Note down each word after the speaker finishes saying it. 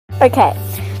Okay,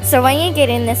 so when you get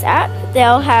in this app,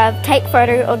 they'll have take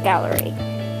photo or gallery,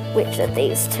 which are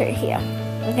these two here.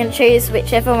 You can choose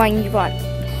whichever one you want.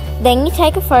 Then you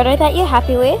take a photo that you're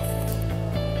happy with.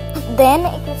 Then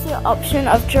it gives you an option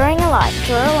of drawing a line.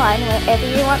 Draw a line wherever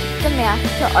you want the mouth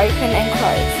to open and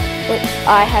close, which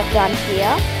I have done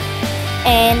here.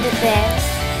 And then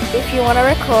if you want to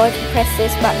record, you press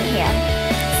this button here.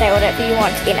 Say whatever you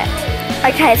want in it.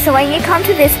 Okay, so when you come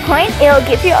to this point, it'll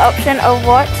give you an option of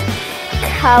what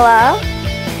colour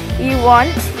you want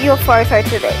your photo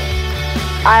to be.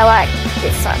 I like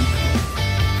this one.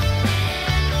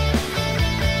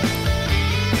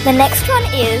 The next one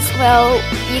is, well,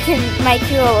 you can make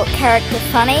your character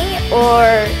funny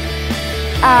or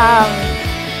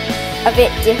a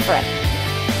bit different.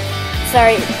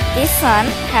 So this one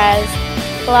has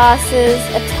glasses,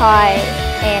 a tie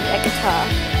and a guitar.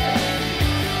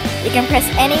 You can press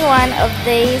any one of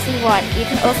these you want. You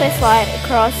can also slide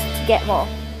across to get more.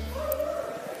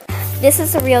 This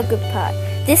is the real good part.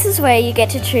 This is where you get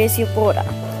to choose your border.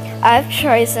 I've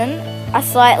chosen a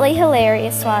slightly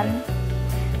hilarious one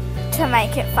to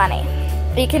make it funny.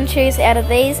 You can choose out of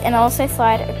these and also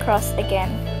slide across again.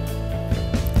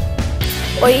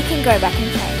 Or you can go back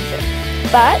and change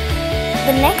it. But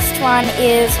the next one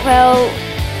is, well,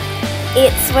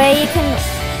 it's where you can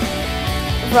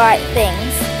write things.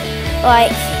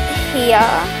 Like here.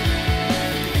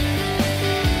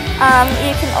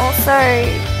 You can also,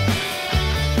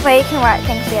 where you can write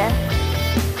things here.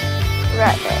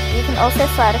 Right there. You can also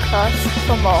slide across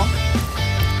for more.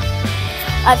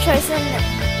 I've chosen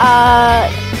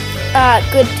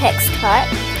good text type,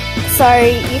 so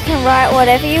you can write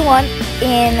whatever you want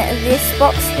in this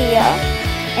box here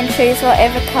and choose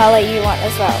whatever colour you want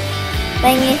as well.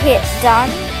 Then you hit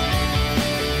done.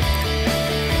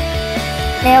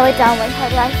 Now we're done. We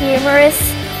have our humorous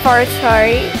photo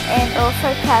and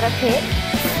also Chatterpix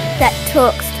that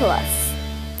talks to us.